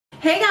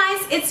Hey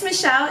guys, it's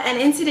Michelle, and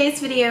in today's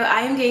video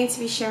I am going to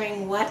be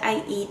sharing what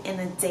I eat in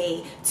a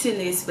day to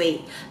lose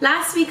weight.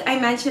 Last week I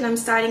mentioned I'm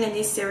starting a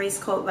new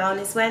series called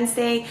Wellness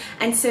Wednesday,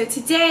 and so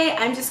today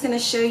I'm just going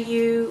to show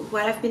you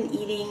what I've been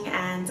eating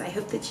and I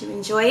hope that you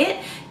enjoy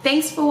it.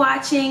 Thanks for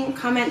watching.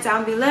 Comment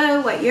down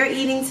below what you're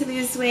eating to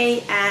lose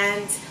weight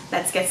and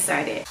let's get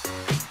started.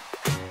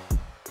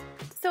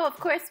 So of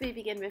course we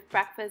begin with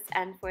breakfast,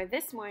 and for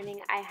this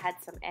morning I had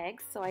some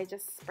eggs. So I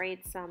just sprayed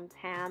some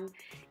Pam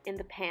in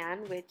the pan,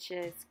 which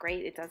is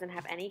great. It doesn't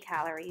have any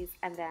calories,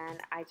 and then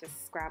I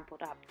just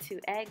scrambled up 2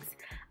 eggs.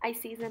 I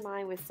seasoned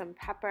mine with some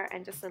pepper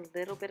and just a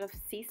little bit of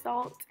sea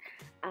salt,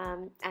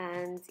 and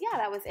yeah,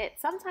 that was it.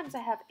 Sometimes I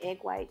have egg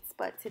whites,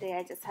 but today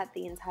I just had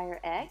the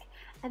entire egg,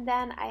 and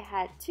then I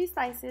had 2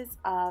 slices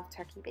of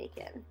turkey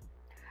bacon.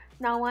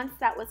 Now once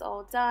that was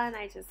all done,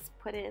 I just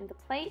put it in the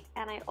plate,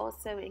 and I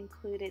also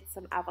included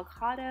some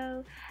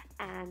avocado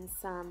and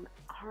some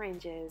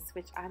oranges,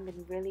 which I've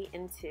been really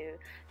into.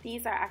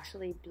 These are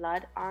actually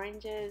blood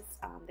oranges.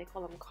 They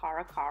call them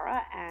cara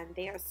cara, and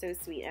they are so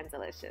sweet and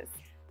delicious.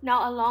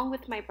 Now along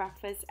with my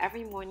breakfast,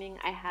 every morning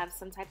I have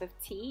some type of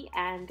tea,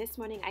 and this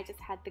morning I just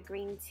had the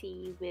green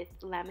tea with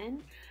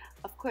lemon.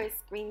 Of course,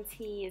 green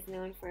tea is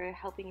known for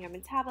helping your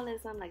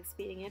metabolism, like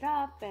speeding it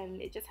up,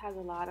 and it just has a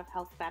lot of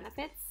health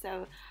benefits,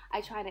 so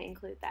I try to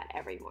include that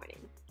every morning.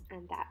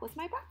 And that was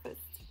my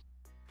breakfast.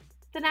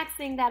 The next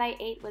thing that I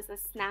ate was a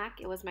snack.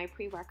 It was my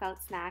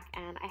pre-workout snack,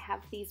 and I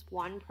have these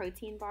ONE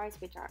protein bars,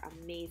 which are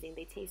amazing.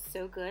 They taste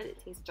so good.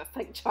 It tastes just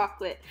like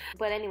chocolate.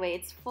 But anyway,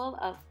 it's full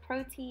of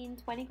protein,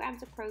 20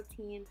 grams of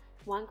protein,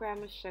 1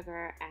 gram of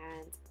sugar,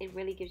 and it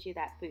really gives you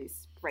that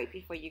boost right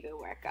before you go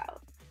work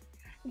out.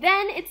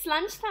 Then it's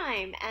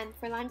lunchtime, and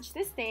for lunch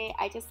this day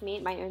I just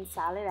made my own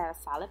salad at a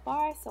salad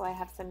bar. So I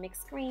have some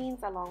mixed greens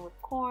along with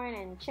corn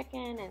and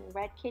chicken and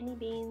red kidney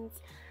beans,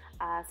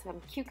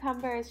 some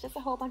cucumbers, just a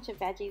whole bunch of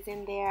veggies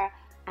in there,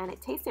 and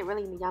it tasted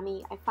really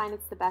yummy. I find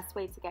it's the best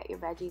way to get your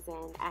veggies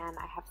in, and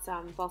I have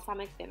some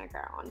balsamic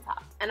vinegar on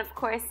top. And of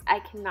course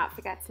I cannot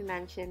forget to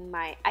mention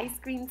my iced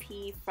green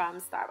tea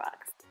from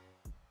Starbucks.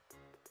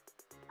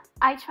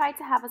 I tried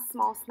to have a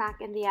small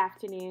snack in the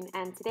afternoon,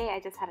 and today I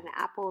just had an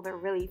apple. They're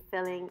really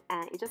filling,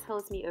 and it just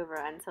holds me over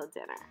until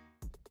dinner.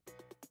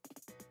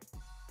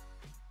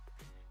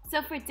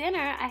 So for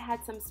dinner, I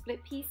had some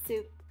split pea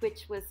soup,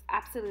 which was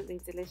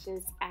absolutely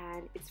delicious,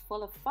 and it's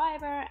full of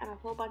fiber and a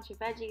whole bunch of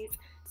veggies.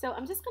 So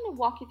I'm just going to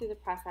walk you through the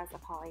process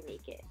of how I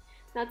make it.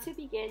 Now to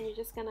begin, you're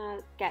just going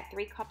to get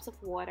 3 cups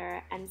of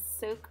water and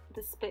soak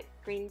the split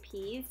green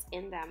peas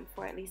in them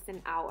for at least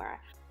an hour.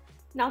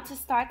 Now to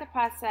start the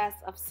process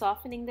of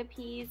softening the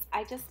peas,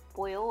 I just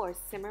boil or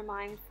simmer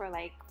mine for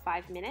like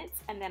 5 minutes,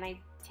 and then I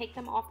take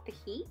them off the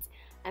heat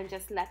and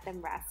just let them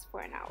rest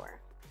for an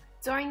hour.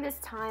 During this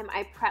time,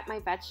 I prep my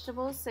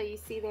vegetables. So you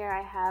see there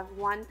I have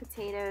 1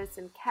 potato,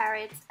 some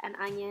carrots, an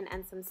onion,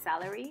 and some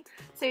celery.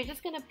 So you're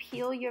just going to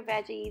peel your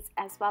veggies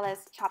as well as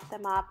chop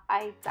them up.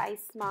 I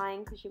dice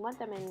mine because you want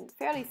them in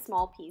fairly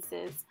small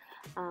pieces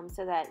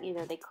so that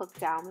they cook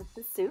down with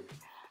the soup.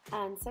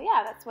 And so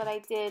yeah, that's what I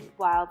did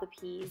while the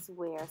peas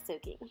were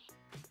soaking.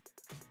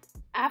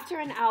 After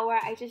an hour,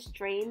 I just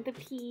drained the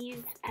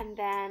peas, and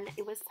then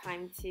it was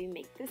time to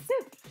make the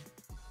soup.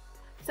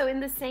 So in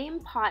the same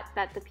pot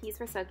that the peas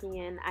were soaking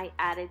in, I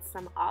added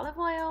some olive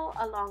oil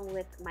along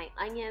with my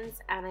onions,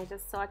 and I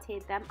just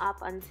sauteed them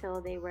up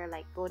until they were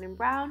like golden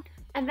brown.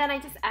 And then I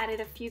just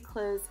added a few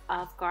cloves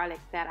of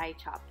garlic that I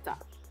chopped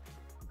up.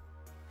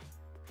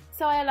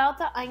 So I allowed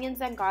the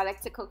onions and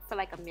garlic to cook for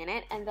like a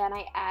minute, and then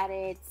I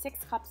added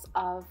 6 cups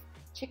of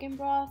chicken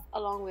broth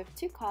along with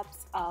 2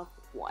 cups of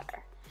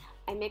water.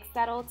 I mixed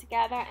that all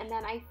together, and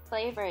then I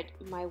flavored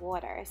my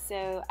water.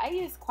 So I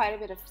used quite a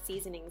bit of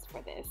seasonings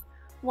for this.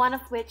 One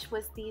of which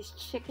was these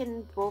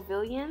chicken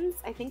bouillons.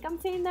 I think I'm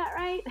saying that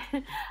right.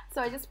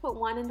 So I just put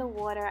 1 in the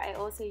water. I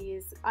also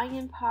used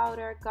onion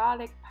powder,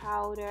 garlic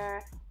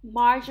powder,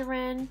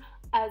 margarine,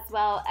 as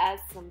well as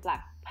some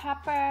black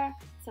pepper,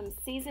 some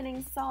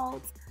seasoning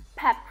salt,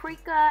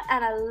 paprika,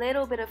 and a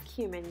little bit of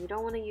cumin. You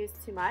don't want to use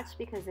too much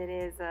because it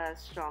is a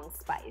strong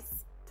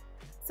spice.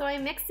 So I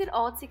mixed it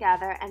all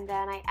together, and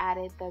then I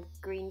added the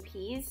green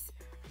peas,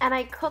 and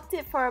I cooked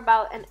it for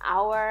about an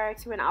hour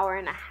to an hour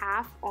and a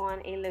half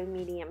on a low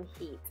medium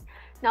heat.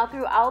 Now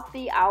throughout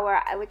the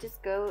hour I would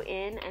just go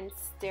in and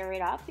stir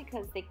it up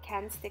because they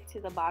can stick to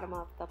the bottom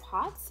of the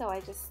pot, so I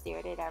just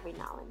stirred it every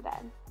now and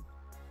then.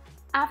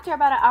 After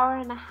about an hour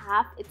and a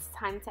half, it's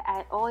time to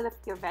add all of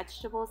your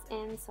vegetables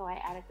in. So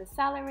I added the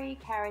celery,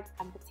 carrots,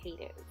 and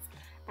potatoes,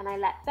 and I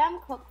let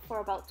them cook for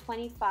about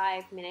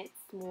 25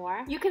 minutes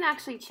more. You can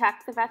actually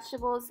check the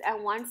vegetables,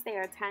 and once they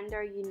are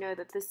tender, you know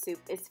that the soup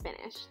is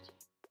finished.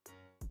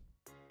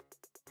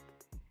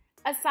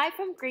 Aside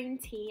from green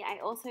tea, I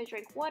also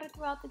drink water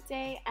throughout the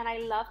day, and I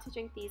love to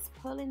drink these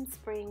Poland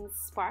Springs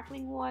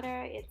sparkling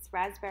water. It's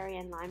raspberry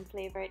and lime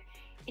flavored.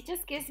 It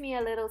just gives me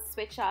a little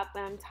switch up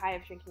when I'm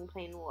tired of drinking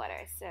plain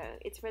water, so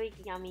it's really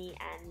yummy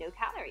and no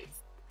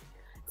calories.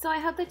 So I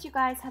hope that you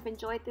guys have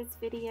enjoyed this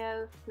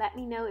video. Let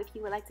me know if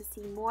you would like to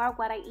see more of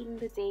what I eat in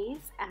the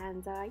days.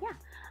 And yeah,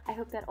 I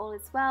hope that all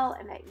is well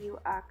and that you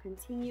are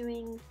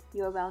continuing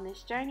your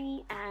wellness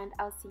journey. And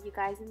I'll see you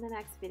guys in the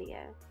next video.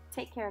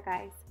 Take care,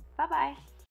 guys. Bye-bye.